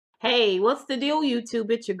Hey, what's the deal, YouTube?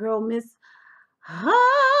 It's your girl, Miss Honey.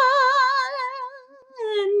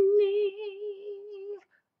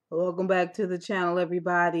 Welcome back to the channel,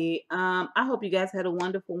 everybody. I hope you guys had a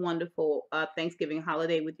wonderful Thanksgiving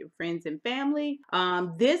holiday with your friends and family.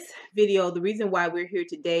 This video, the reason why we're here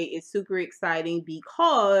today is super exciting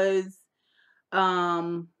because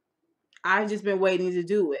I've just been waiting to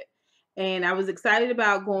do it. And I was excited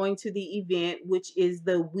about going to the event, which is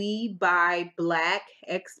the We Buy Black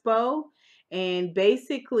Expo. And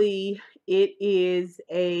basically, it is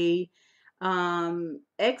a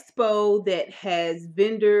expo that has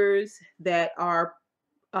vendors that are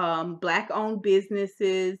Black-owned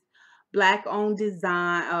businesses, Black-owned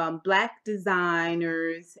Black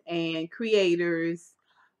designers and creators.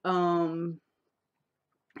 Come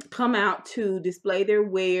out to display their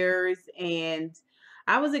wares, and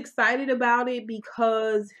I was excited about it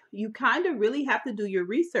because you kind of really have to do your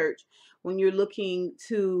research when you're looking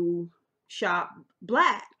to shop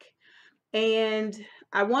Black. And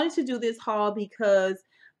I wanted to do this haul because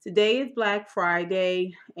today is Black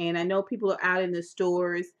Friday and I know people are out in the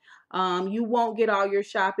stores. You won't get all your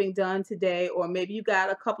shopping done today, or maybe you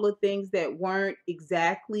got a couple of things that weren't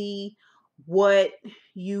exactly what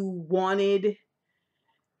you wanted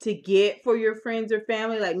to get for your friends or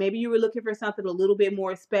family. Like maybe you were looking for something a little bit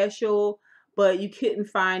more special, but you couldn't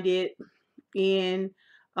find it in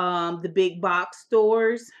the big box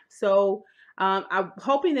stores. So I'm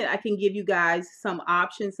hoping that I can give you guys some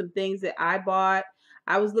options, some things that I bought.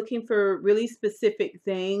 I was looking for really specific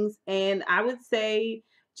things, and I would say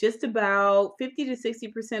just about 50 to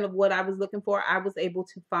 60% of what I was looking for, I was able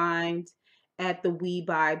to find at the We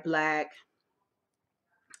Buy Black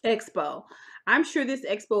Expo. I'm sure this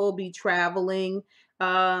expo will be traveling.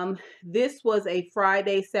 This was a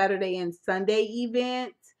Friday, Saturday, and Sunday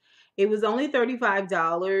event. It was only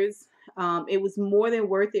 $35. It was more than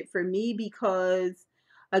worth it for me because,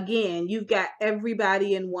 again, you've got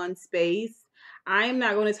everybody in one space. I am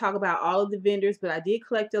not going to talk about all of the vendors, but I did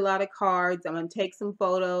collect a lot of cards. I'm going to take some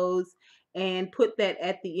photos and put that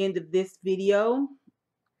at the end of this video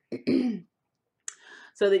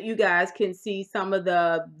so that you guys can see some of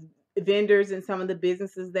the vendors and some of the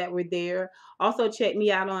businesses that were there. Also, check me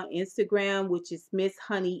out on Instagram, which is Miss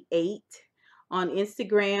Honey 8 on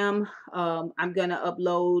Instagram. I'm gonna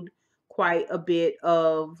upload quite a bit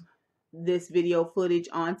of this video footage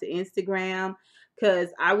onto Instagram because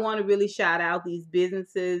I want to really shout out these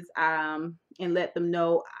businesses and let them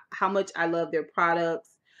know how much I love their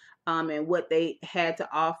products and what they had to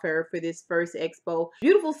offer for this first expo.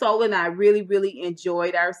 Beautiful Soul and I really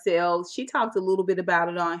enjoyed ourselves. She talked a little bit about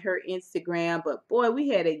it on her Instagram, but boy, we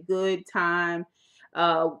had a good time.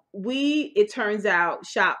 It turns out,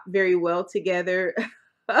 shop very well together.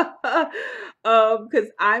 Because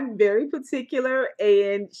I'm very particular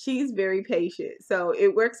and she's very patient, so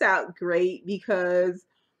it works out great because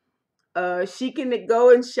she can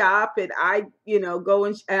go and shop, and I go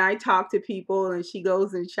and I talk to people, and she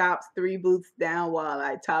goes and shops 3 booths down while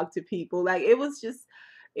I talk to people. Like it was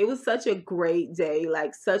such a great day,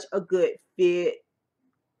 like such a good fit,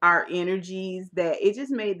 our energies, that it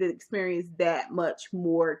just made the experience that much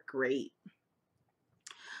more great.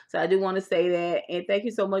 So I do want to say that, and thank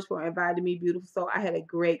you so much for inviting me, beautiful soul. I had a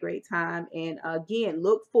great time. And again,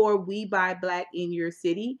 look for We Buy Black in your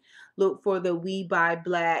city. Look for the We Buy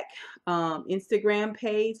Black Instagram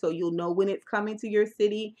page so you'll know when it's coming to your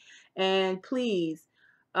city. And please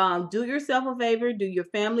do yourself a favor, do your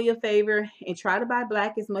family a favor, and try to buy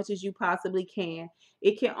Black as much as you possibly can.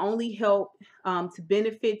 It can only help to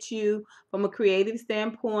benefit you from a creative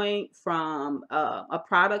standpoint, from a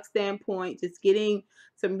product standpoint, just getting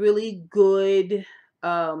some really good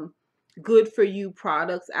for you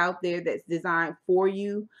products out there that's designed for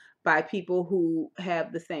you by people who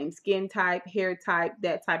have the same skin type, hair type,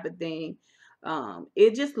 that type of thing.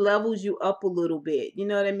 It just levels you up a little bit, you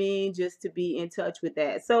know what I mean, just to be in touch with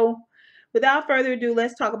that. So without further ado,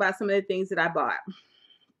 let's talk about some of the things that I bought.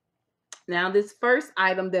 Now, this first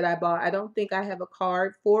item that I bought, I don't think I have a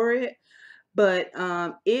card for it, but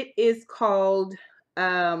it is called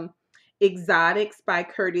Exotics by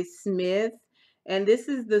Curtis Smith. And this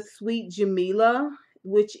is the Sweet Jamila,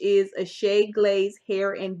 which is a shea glaze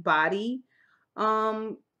hair and body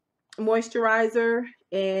moisturizer.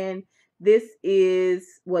 And this is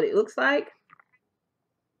what it looks like.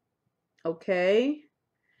 Okay.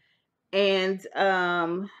 And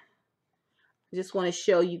just want to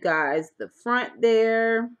show you guys the front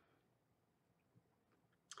there.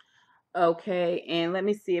 Okay, and let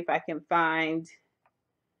me see if I can find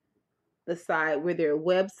the side where their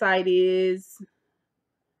website is.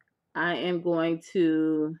 I am going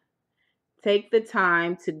to take the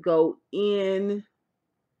time to go in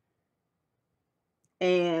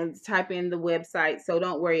and type in the website, so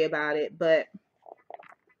don't worry about it. But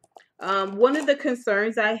one of the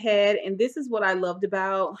concerns I had, and this is what I loved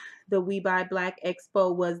about the We Buy Black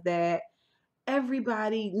Expo, was that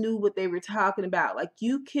everybody knew what they were talking about. Like,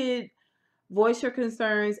 you could voice your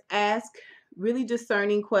concerns, ask really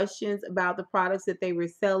discerning questions about the products that they were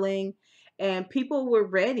selling, and people were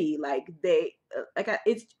ready. Like,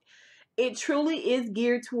 it truly is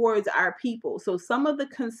geared towards our people. So some of the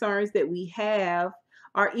concerns that we have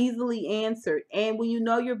are easily answered. And when you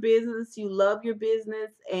know your business, you love your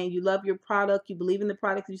business, and you love your product, you believe in the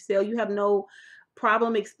product you sell, you have no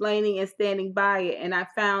problem explaining and standing by it. And I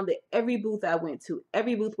found that every booth I went to,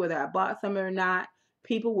 every booth, whether I bought something or not,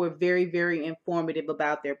 people were very, very informative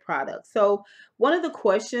about their product. So one of the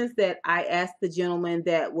questions that I asked the gentleman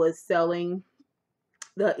that was selling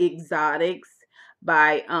the exotics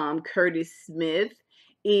by Curtis Smith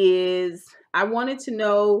is, I wanted to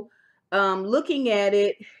know, looking at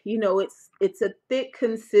it, it's a thick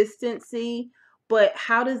consistency, but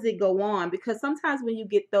how does it go on? Because sometimes when you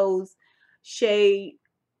get those shea,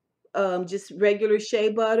 just regular shea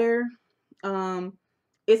butter, um,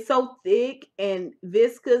 it's so thick and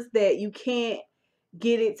viscous that you can't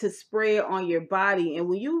get it to spread on your body. And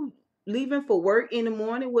when you leaving for work in the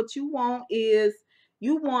morning, what you want is,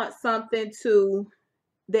 you want something to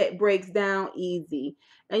that breaks down easy.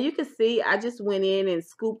 And you can see I just went in and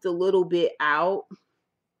scooped a little bit out.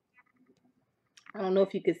 I don't know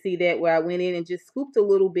if you could see that, where I went in and just scooped a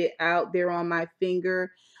little bit out there on my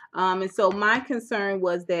finger. And so my concern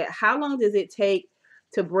was that, how long does it take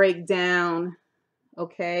to break down?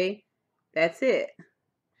 Okay, that's it.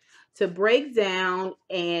 To break down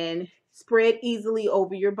and spread easily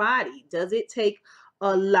over your body. Does it take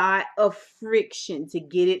a lot of friction to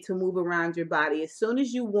get it to move around your body? As soon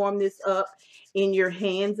as you warm this up in your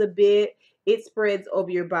hands a bit, it spreads over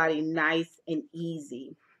your body nice and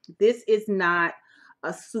easy. This is not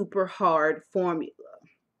a super hard formula.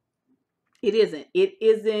 It isn't. It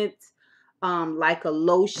isn't like a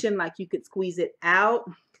lotion, like you could squeeze it out.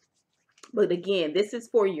 But again, this is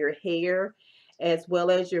for your hair as well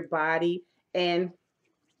as your body. And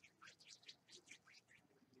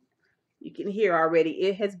you can hear already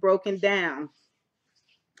it has broken down.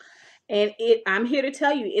 And I'm here to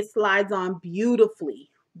tell you, it slides on beautifully.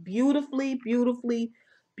 Beautifully, beautifully,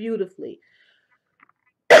 beautifully.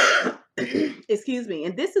 Excuse me.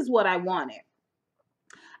 And this is what I wanted.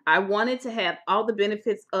 I wanted to have all the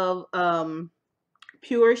benefits of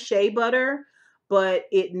pure shea butter, but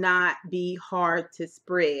it not be hard to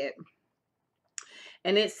spread.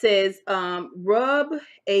 And it says, rub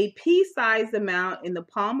a pea-sized amount in the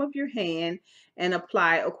palm of your hand and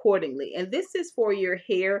apply accordingly. And this is for your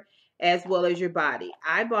hair as well as your body.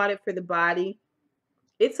 I bought it for the body.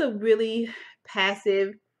 It's a really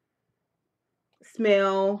passive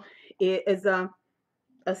smell. It is a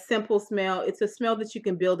simple smell. It's a smell that you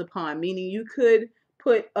can build upon, meaning you could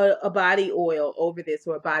put a body oil over this,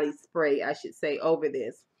 or a body spray, I should say, over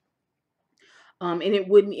this. And it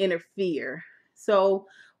wouldn't interfere. So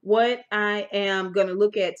what I am going to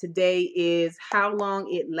look at today is how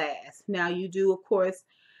long it lasts. Now, you do, of course,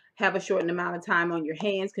 have a shortened amount of time on your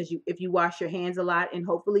hands, because if you wash your hands a lot, and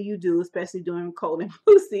hopefully you do, especially during cold and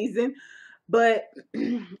flu season. But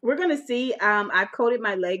we're going to see. I've coated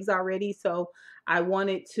my legs already, so I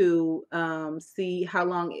wanted to see how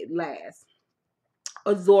long it lasts.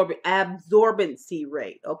 Absorbency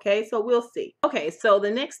rate. Okay, so we'll see. Okay, so the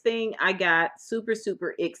next thing I got super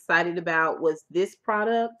excited about was this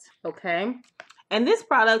product. Okay, and this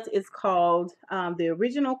product is called the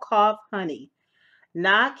Original Cough Honey.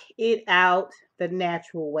 Knock it out the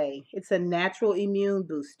natural way. It's a natural immune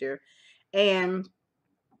booster. And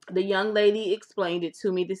the young lady explained it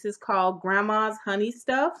to me. This is called Grandma's Honey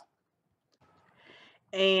Stuff.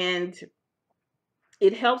 And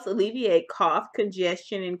it helps alleviate cough,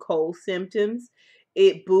 congestion, and cold symptoms.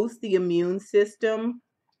 It boosts the immune system.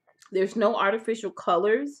 There's no artificial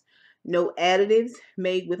colors, no additives,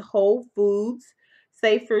 made with whole foods,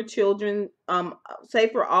 safe for children,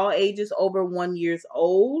 safe for all ages over 1 year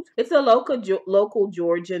old. It's a local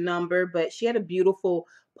Georgia number, but she had a beautiful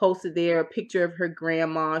posted there, a picture of her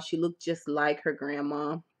grandma. She looked just like her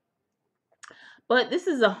grandma. But this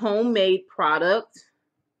is a homemade product.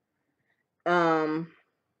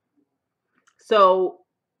 So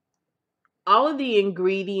all of the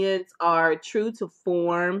ingredients are true to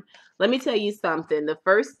form. Let me tell you something. The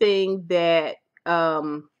first thing that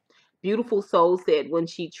Beautiful Soul said when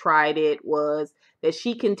she tried it was that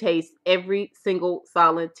she can taste every single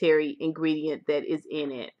solitary ingredient that is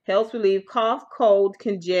in it. Helps relieve cough, cold,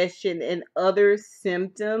 congestion, and other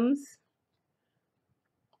symptoms.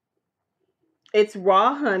 It's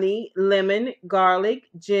raw honey, lemon, garlic,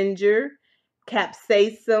 ginger,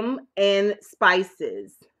 capsaicin, and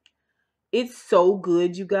spices. It's so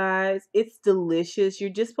good, you guys. It's delicious.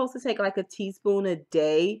 You're just supposed to take like a teaspoon a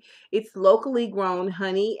day. It's locally grown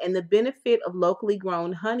honey, and the benefit of locally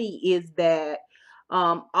grown honey is that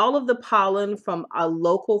all of the pollen from our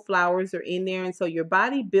local flowers are in there, and so your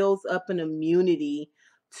body builds up an immunity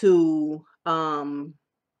to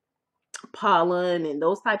pollen and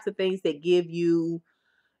those types of things that give you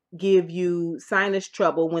sinus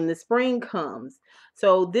trouble when the spring comes.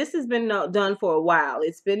 So this has been done for a while.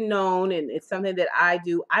 It's been known, and it's something that I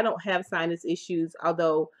do. I don't have sinus issues,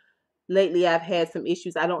 although lately I've had some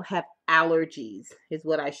issues. I don't have allergies, is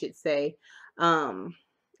what I should say. Um,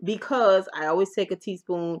 because I always take a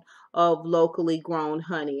teaspoon of locally grown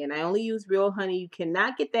honey, and I only use real honey. You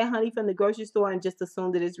cannot get that honey from the grocery store and just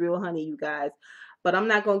assume that it's real honey, you guys. But I'm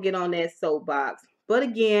not going to get on that soapbox. But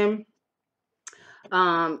again,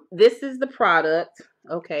 this is the product.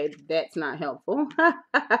 Okay, that's not helpful.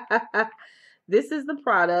 This is the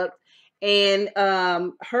product, and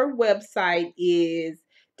her website is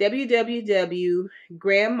www.grandmas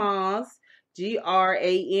grandmas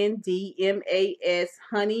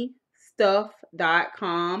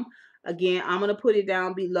honeystuff.com. Again, I'm gonna put it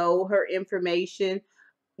down below her information.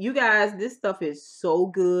 You guys, this stuff is so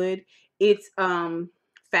good. It's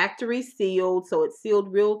factory sealed, so it's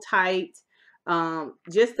sealed real tight.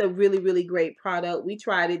 Just a really, really great product. We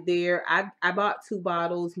tried it there. I bought 2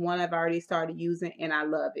 bottles. One I've already started using, and I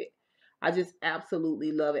love it. I just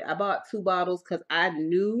absolutely love it. I bought 2 bottles because I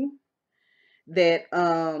knew that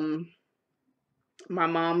my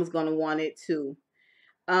mom was gonna want it too.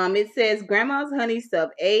 It says Grandma's Honey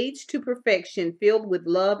Stuff, aged to perfection, filled with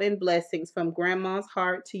love and blessings from Grandma's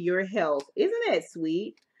heart to your health. Isn't that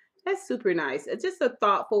sweet? That's super nice. It's just a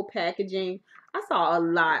thoughtful packaging. I saw a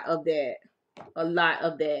lot of that. A lot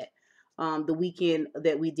of that. The weekend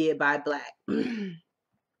that we did Buy Black.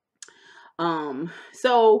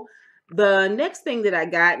 So the next thing that I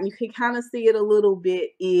got, and you can kind of see it a little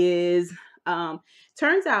bit, is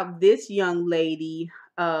turns out this young lady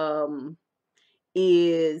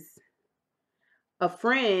is a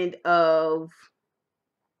friend of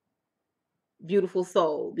Beautiful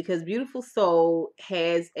Soul, because Beautiful Soul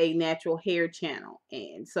has a natural hair channel,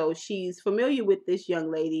 and so she's familiar with this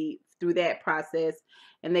young lady through that process,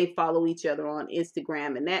 and they follow each other on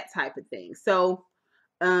Instagram and that type of thing. So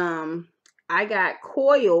I got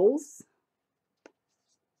Coils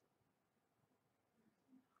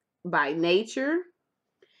by Nature.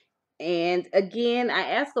 And again, I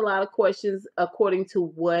ask a lot of questions according to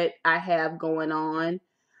what I have going on.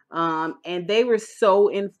 And they were so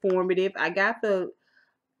informative. I got the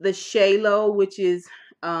Shalo, which is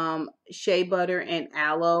shea butter and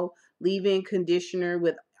aloe leave-in conditioner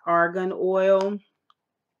with argan oil.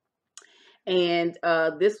 And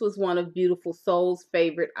this was one of Beautiful Soul's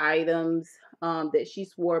favorite items that she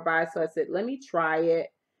swore by. So I said, let me try it.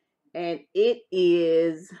 And it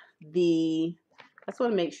is I just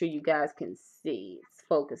want to make sure you guys can see. It's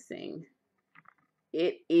focusing.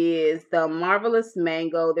 It is the Marvelous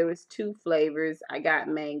Mango. There was 2 flavors. I got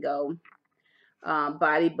mango.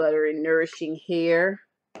 Body butter and nourishing hair.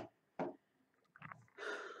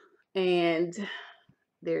 And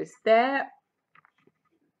there's that.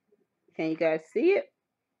 Can you guys see it?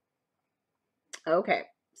 Okay.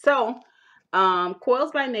 So,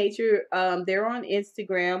 Coils by Nature, they're on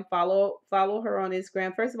Instagram. Follow her on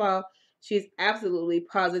Instagram. First of all, she's absolutely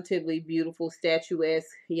positively beautiful, statuesque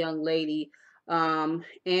young lady. And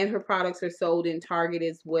her products are sold in Target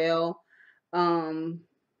as well. But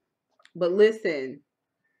listen,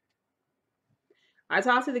 I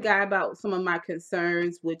talked to the guy about some of my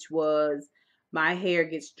concerns, which was my hair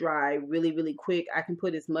gets dry really, really quick. I can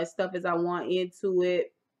put as much stuff as I want into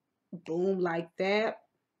it. Boom, like that.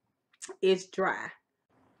 It's dry.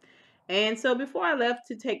 And so before I left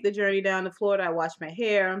to take the journey down to Florida, I washed my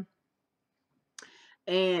hair,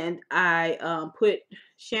 and I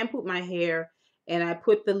shampooed my hair, and I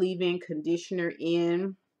put the leave-in conditioner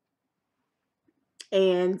in.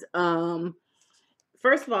 And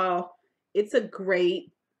first of all, it's a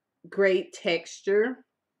great, great texture.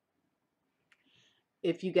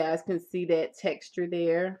 If you guys can see that texture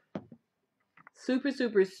there. Super,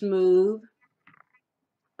 super smooth.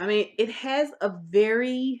 I mean, it has a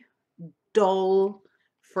very dull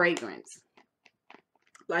fragrance.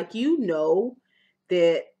 Like, you know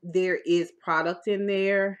that there is product in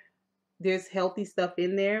there, there's healthy stuff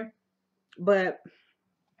in there, but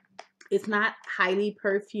it's not highly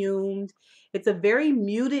perfumed. It's a very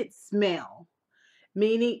muted smell,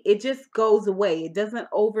 meaning it just goes away. It doesn't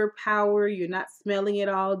overpower. You're not smelling it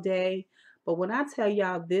all day. But when I tell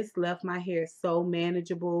y'all, this left my hair so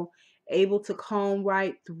manageable, able to comb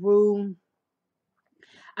right through.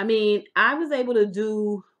 I mean, I was able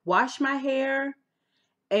to wash my hair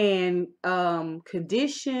and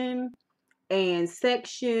condition and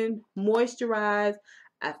section, moisturize.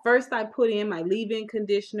 At first, I put in my leave-in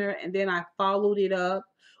conditioner, and then I followed it up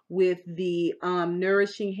with the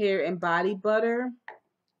nourishing hair and body butter.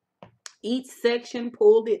 Each section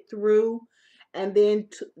pulled it through, and then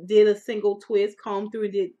did a single twist, combed through,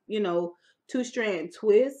 and did, two-strand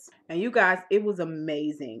twists. And you guys, it was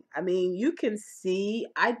amazing. I mean, you can see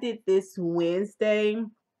I did this Wednesday.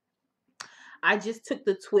 I just took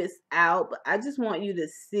the twist out, but I just want you to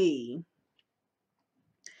see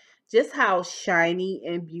just how shiny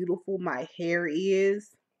and beautiful my hair is.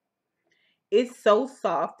 It's so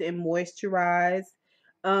soft and moisturized.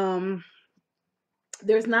 Um,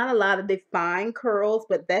 there's not a lot of defined curls,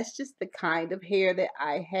 but that's just the kind of hair that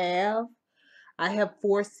I have. I have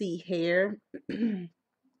 4C hair.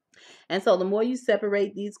 And so the more you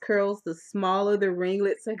separate these curls, the smaller the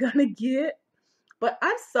ringlets are going to get. But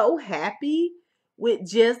I'm so happy with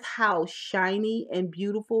just how shiny and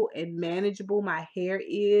beautiful and manageable my hair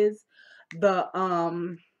is. The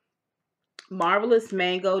Marvelous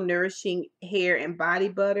Mango Nourishing Hair and Body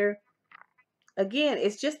Butter. Again,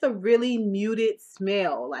 it's just a really muted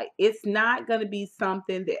smell. Like, it's not going to be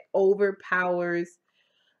something that overpowers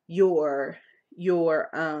your your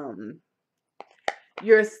um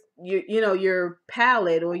your your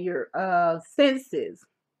palate or your senses.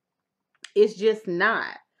 It's just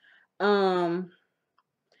not. Um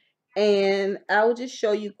and I will just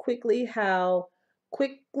show you quickly how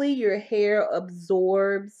quickly your hair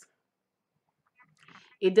absorbs.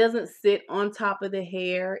 It doesn't sit on top of the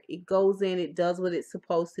hair. It goes in, it does what it's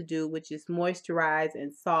supposed to do, which is moisturize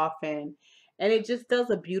and soften. And it just does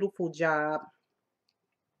a beautiful job.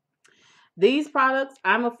 These products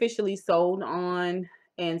I'm officially sold on.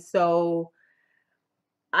 And so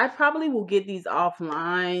I probably will get these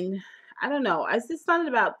offline. I don't know. It's just something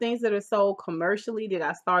about things that are sold commercially that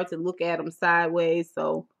I start to look at them sideways.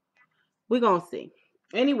 So we're going to see.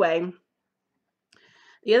 Anyway,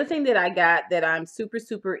 the other thing that I got that I'm super,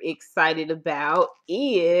 super excited about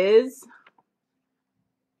is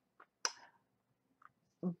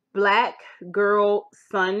Black Girl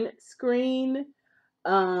Sunscreen.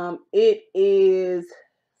 It is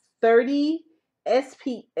 30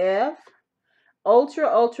 SPF,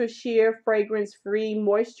 ultra sheer fragrance free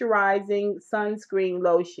moisturizing sunscreen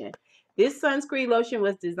lotion. This sunscreen lotion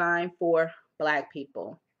was designed for Black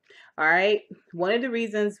people. All right. One of the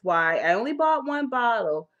reasons why I only bought one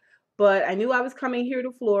bottle, but I knew I was coming here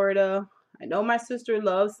to Florida. I know my sister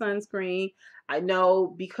loves sunscreen. I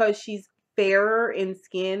know because she's fairer in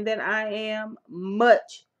skin than I am,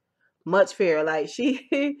 much fairer. Like she's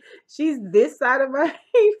this side of my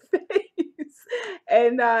face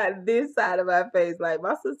and not this side of my face. Like,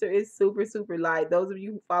 my sister is super, super light. Those of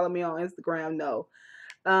you who follow me on Instagram know.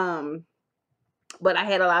 But I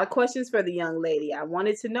had a lot of questions for the young lady. I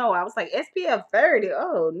wanted to know. I was like, SPF 30.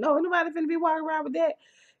 Oh, no, nobody finna be walking around with that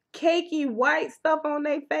cakey white stuff on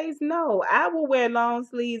their face. No, I will wear long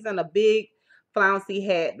sleeves and a big flouncy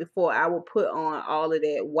hat before I will put on all of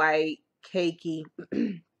that white cakey.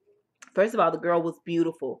 First of all, the girl was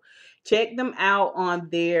beautiful. Check them out on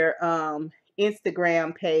their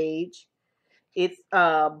Instagram page. It's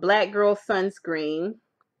Black Girl Sunscreen.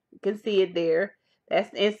 You can see it there. That's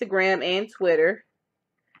Instagram and Twitter.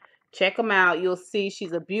 Check them out. You'll see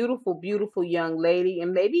she's a beautiful, beautiful young lady.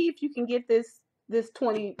 And maybe if you can get this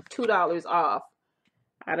 $22 off.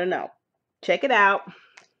 I don't know. Check it out.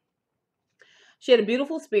 She had a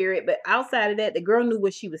beautiful spirit, but outside of that, the girl knew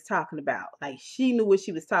what she was talking about. Like, she knew what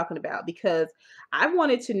she was talking about, because I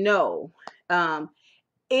wanted to know,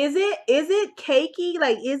 is it cakey?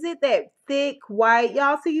 Like, is it that thick white?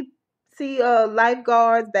 Y'all see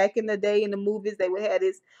lifeguards back in the day in the movies, they would have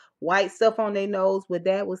this white stuff on their nose. Well,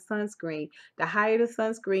 that was sunscreen. The higher the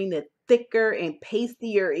sunscreen, the thicker and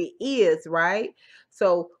pastier it is, right?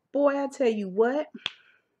 So, boy, I tell you what,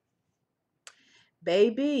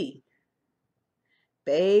 baby.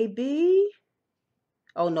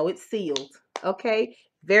 Oh no, it's sealed. Okay,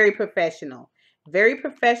 very professional, very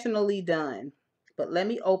professionally done. But let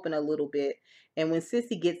me open a little bit, and when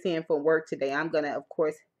Sissy gets in from work today, I'm gonna, of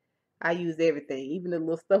course, I use everything, even the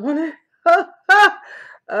little stuff on it.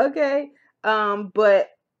 Okay. But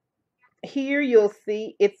here you'll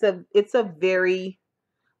see it's a very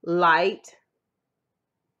light.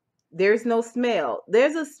 There's no smell.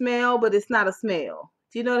 There's a smell, but it's not a smell.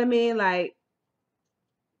 Do you know what I mean? Like,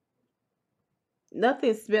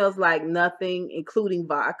 nothing smells like nothing, including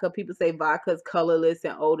vodka. People say vodka is colorless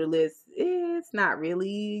and odorless. It's not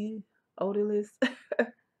really odorless.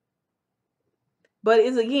 But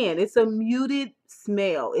it's, again, it's a muted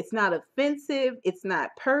smell. It's not offensive. It's not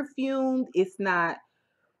perfumed. It's not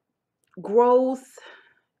gross.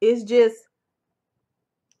 It's just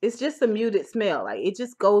it's just a muted smell. Like, it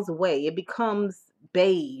just goes away. It becomes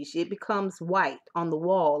beige. It becomes white on the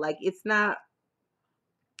wall. Like, it's not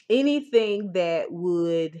anything that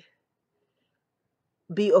would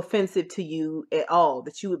be offensive to you at all,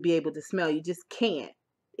 that you would be able to smell. You just can't.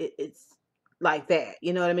 It's like that.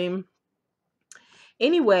 You know what I mean?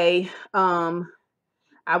 Anyway, I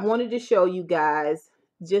wanted to show you guys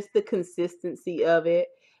just the consistency of it.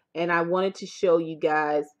 And I wanted to show you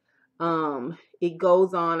guys, it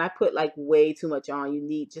goes on. I put like way too much on. You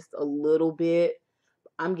need just a little bit.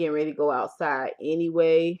 I'm getting ready to go outside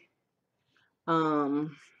anyway. I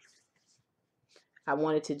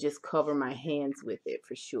wanted to just cover my hands with it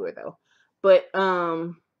for sure though. But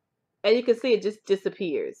and you can see it just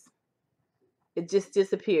disappears. It just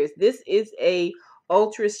disappears. This is a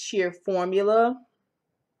ultra sheer formula,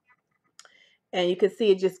 and you can see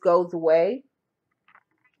it just goes away.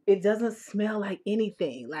 It doesn't smell like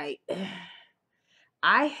anything. Like,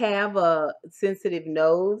 I have a sensitive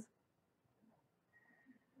nose,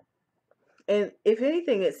 and if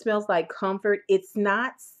anything, it smells like comfort. It's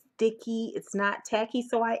not sticky, it's not tacky.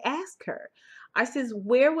 So I asked her, I says,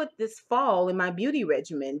 where would this fall in my beauty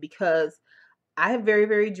regimen? Because I have very,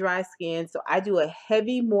 very dry skin, so I do a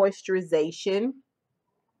heavy moisturization.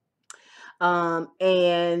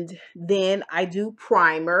 And then I do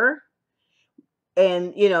primer,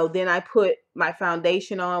 and then I put my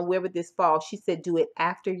foundation on. Where would this fall? She said, do it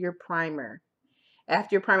after your primer.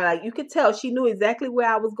 After your primer. Like, you could tell she knew exactly where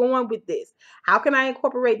I was going with this. How can I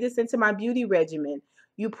incorporate this into my beauty regimen?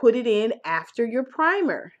 You put it in after your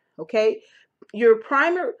primer. Okay, your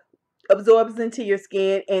primer absorbs into your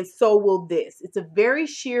skin, and so will this. It's a very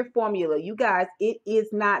sheer formula, you guys. It is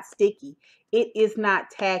not sticky, it is not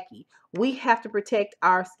tacky. We have to protect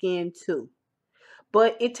our skin too,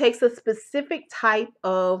 but it takes a specific type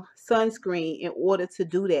of sunscreen in order to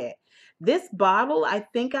do that. This bottle, I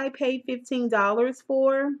think I paid $15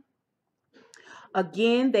 for.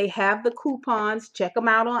 Again, they have the coupons. Check them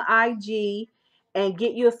out on IG and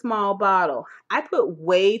get you a small bottle. I put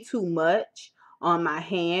way too much on my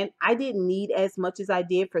hand. I didn't need as much as I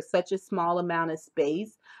did for such a small amount of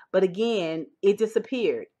space. But again, it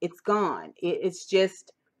disappeared. It's gone. It's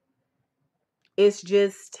just a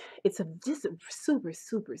super,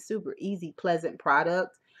 super, super easy, pleasant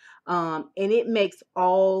product. And it makes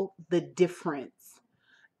all the difference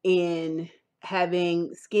in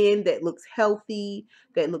having skin that looks healthy,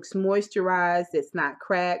 that looks moisturized, that's not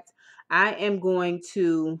cracked. I am going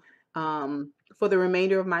to, for the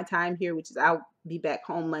remainder of my time here, which is I'll be back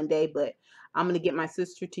home Monday, but I'm going to get my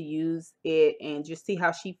sister to use it and just see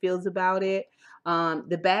how she feels about it.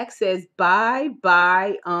 The back says, bye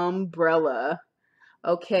bye umbrella.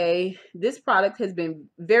 Okay, this product has been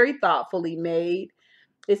very thoughtfully made.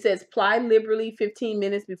 It says apply liberally 15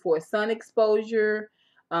 minutes before sun exposure.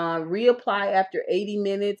 Reapply after 80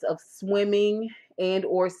 minutes of swimming and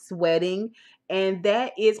or sweating. And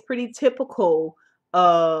that is pretty typical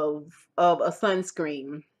of a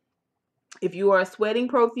sunscreen. If you are sweating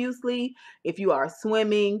profusely, if you are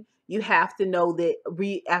swimming, you have to know that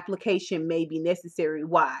reapplication may be necessary.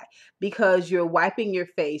 Why? Because you're wiping your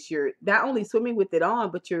face. You're not only swimming with it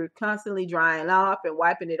on, but you're constantly drying off and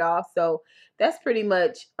wiping it off. So that's pretty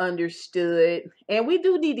much understood. And we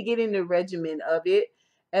do need to get in the regimen of it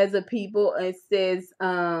as a people. It says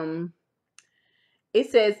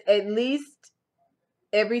at least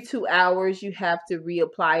every 2 hours you have to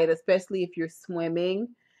reapply it, especially if you're swimming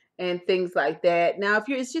and things like that. Now, if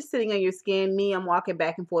it's just sitting on your skin, I'm walking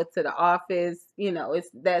back and forth to the office,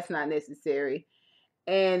 that's not necessary.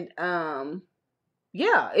 And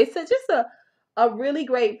yeah, it's just a really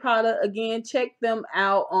great product. Again, check them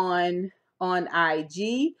out on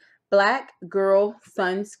IG. Black Girl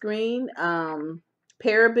Sunscreen,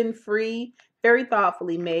 paraben free, very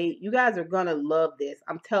thoughtfully made. You guys are gonna love this.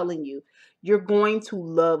 I'm telling you, you're going to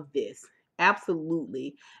love this.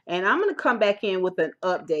 Absolutely. And I'm gonna come back in with an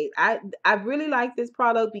update. I really like this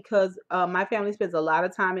product because my family spends a lot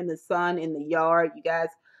of time in the sun, in the yard. You guys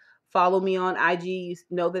follow me on IG. You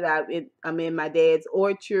know that I'm in my dad's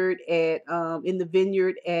orchard at in the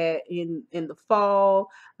vineyard in the fall.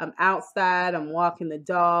 I'm outside. I'm walking the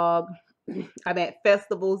dog. I'm at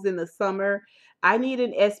festivals in the summer. I need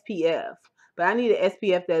an SPF, but I need an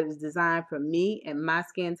SPF that is designed for me and my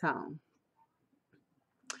skin tone.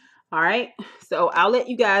 All right. So I'll let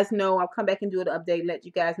you guys know. I'll come back and do an update, let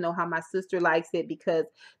you guys know how my sister likes it, because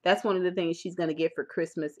that's one of the things she's gonna get for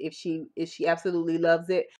Christmas if she absolutely loves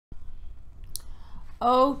it.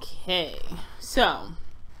 Okay, so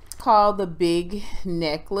called the big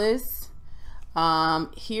necklace.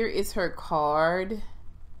 Here is her card.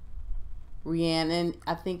 Rhiannon,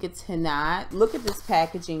 I think it's Hinat. Look at this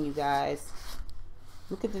packaging, you guys.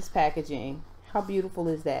 Look at this packaging. How beautiful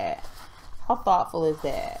is that? How thoughtful is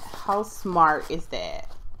that? How smart is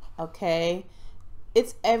that? Okay,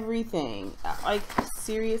 it's everything. Like,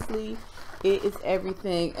 seriously, it is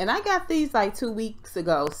everything. And I got these like 2 weeks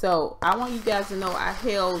ago, so I want you guys to know I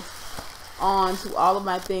held on to all of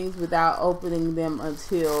my things without opening them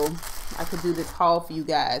until I could do this haul for you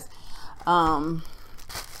guys.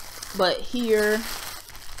 But here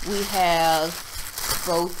we have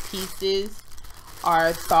both pieces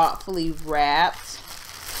are thoughtfully wrapped.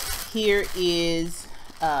 Here is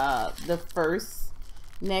the first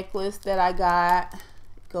necklace that I got.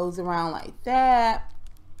 It goes around like that.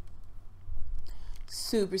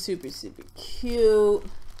 Super, super, super cute.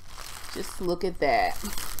 Just look at that.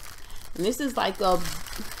 And this is like a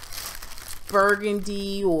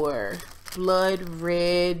burgundy or blood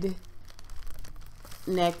red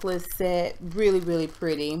necklace set. Really, really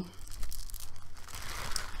pretty.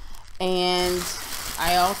 And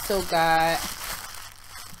I also got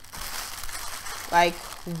like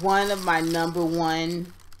one of my #1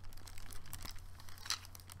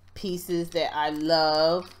 pieces that I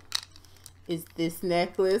love is this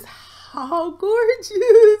necklace. How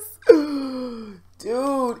gorgeous.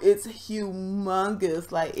 Dude, it's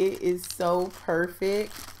humongous. Like, it is so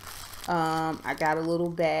perfect. I got a little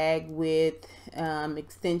bag with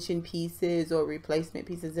extension pieces or replacement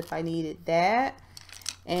pieces if I needed that.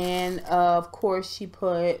 And of course, she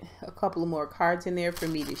put a couple of more cards in there for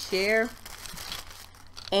me to share.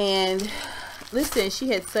 And listen, she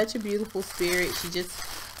had such a beautiful spirit. She just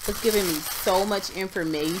was giving me so much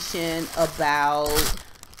information about,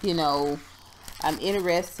 you know, I'm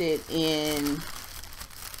interested in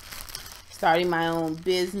starting my own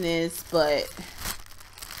business, but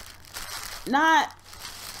not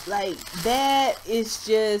like that. It's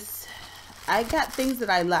just, I got things that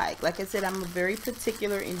I like. Like I said, I'm a very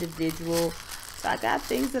particular individual. So I got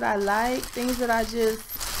things that I like, things that I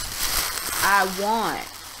want.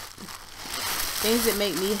 Things that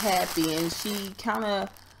make me happy. And she kind of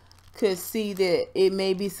could see that it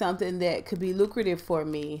may be something that could be lucrative for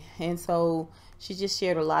me. And so she just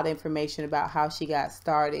shared a lot of information about how she got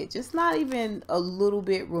started. Just not even a little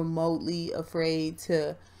bit remotely afraid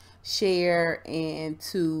to share and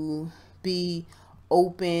to be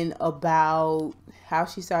open about how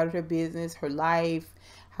she started her business, her life,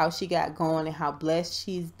 how she got going, and how blessed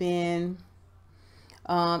she's been.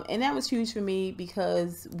 And that was huge for me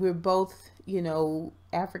because we're both, you know,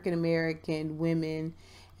 African American women,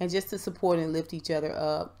 and just to support and lift each other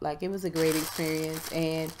up. Like, it was a great experience.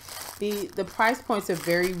 And the price points are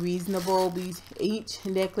very reasonable. Each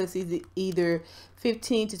necklace is either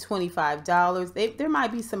 $15 to $25. There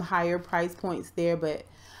might be some higher price points there, but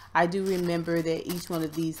I do remember that each one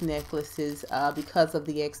of these necklaces, because of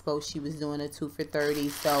the expo, she was doing a 2 for $30.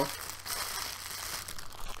 So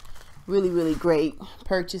really, really great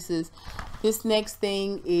purchases. This next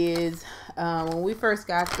thing is, when we first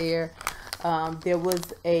got there, there was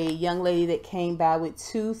a young lady that came by with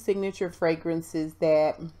 2 signature fragrances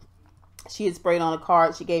that she had sprayed on a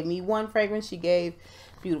card. She gave me one fragrance. She gave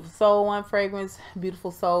Beautiful Soul one fragrance.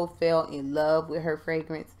 Beautiful Soul fell in love with her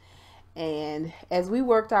fragrance. And as we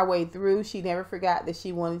worked our way through, she never forgot that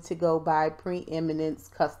she wanted to go buy Preeminence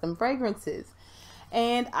custom fragrances.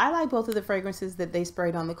 And I like both of the fragrances that they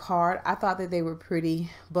sprayed on the card. I thought that they were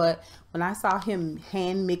pretty, but when I saw him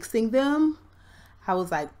hand mixing them, I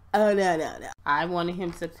was like, oh, no. I wanted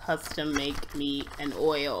him to custom make me an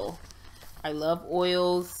oil. I love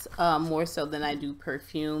oils more so than I do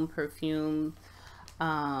perfume. Perfume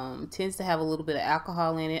tends to have a little bit of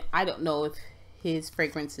alcohol in it. I don't know if his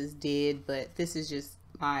fragrances did, but this is just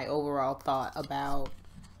my overall thought about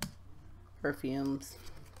perfumes.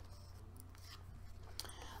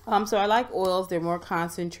 So I like oils. They're more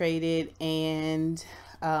concentrated, and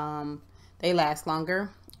they last longer.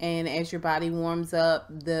 And as your body warms up,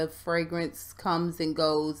 the fragrance comes and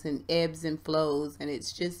goes and ebbs and flows, and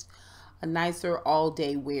it's just a nicer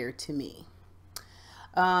all-day wear to me.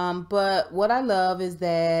 But what I love is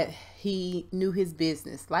that he knew his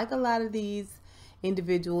business. Like a lot of these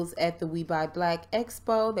individuals at the We Buy Black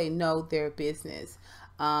Expo, they know their business.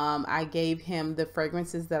 I gave him the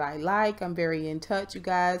fragrances that I like. I'm very in touch. You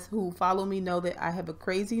guys who follow me know that I have a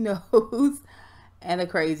crazy nose and a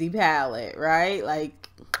crazy palette, right? Like,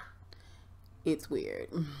 it's weird.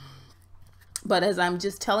 But as I'm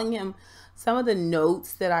just telling him some of the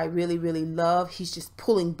notes that I really, really love, he's just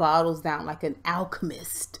pulling bottles down like an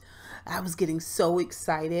alchemist. I was getting so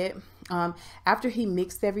excited. After he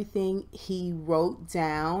mixed everything, he wrote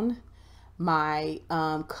down my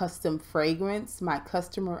custom fragrance, my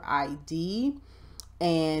customer ID,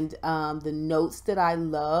 and the notes that I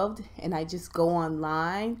loved. And I just go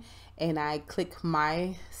online and I click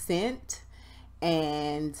my scent,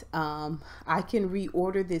 and I can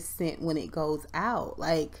reorder this scent when it goes out.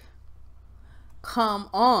 Like, come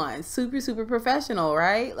on, super, super professional,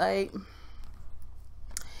 right? Like,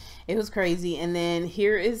 it was crazy. And then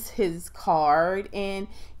here is his card, and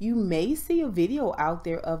you may see a video out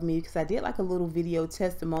there of me because I did like a little video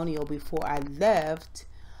testimonial before I left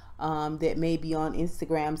that may be on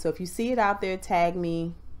Instagram. So if you see it out there, tag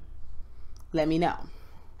me, let me know.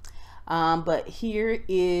 But here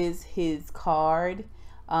is his card.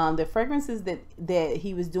 The fragrances that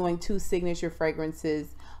he was doing, 2 signature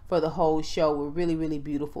fragrances for the whole show, were really, really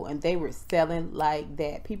beautiful, and they were selling like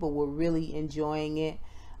that. People were really enjoying it.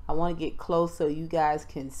 I want to get close so you guys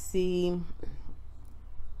can see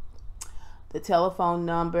the telephone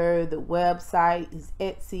number. The website is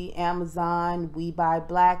Etsy, Amazon, We Buy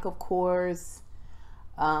Black, of course.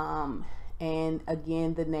 And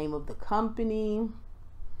again, the name of the company.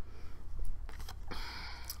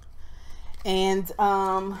 And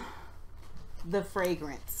the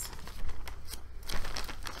fragrance.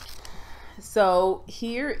 So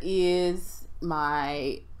here is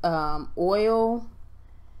my oil.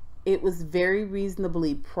 It was very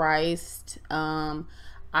reasonably priced.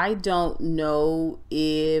 I don't know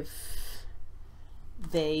if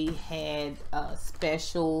they had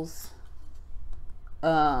specials,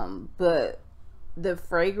 but the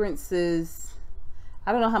fragrances,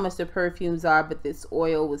 I don't know how much the perfumes are, but this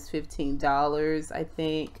oil was $15, I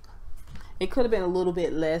think. It could have been a little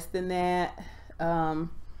bit less than that,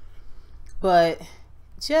 but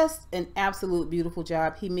just an absolute beautiful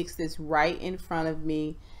job. He mixed this right in front of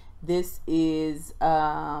me. This is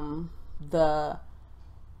the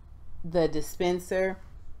dispenser.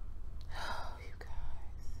 Oh, you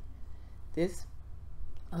guys, this,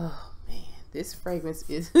 oh man, this fragrance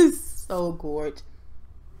is so gorgeous.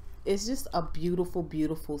 It's just a beautiful,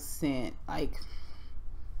 beautiful scent. Like,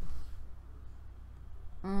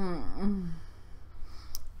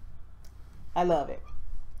 I love it.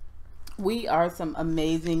 We are some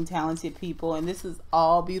amazing, talented people, and this is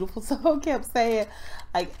all beautiful. So I kept saying,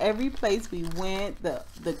 like, every place we went, the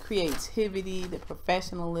creativity, the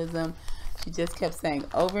professionalism, she just kept saying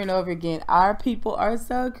over and over again, our people are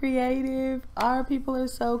so creative. Our people are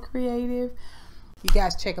so creative. You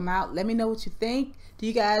guys check them out. Let me know what you think. Do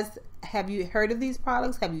you guys, have you heard of these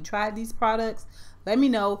products? Have you tried these products? Let me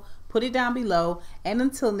know. Put it down below. And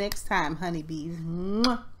until next time, honeybees,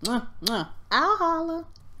 mwah, mwah, mwah. I'll holla.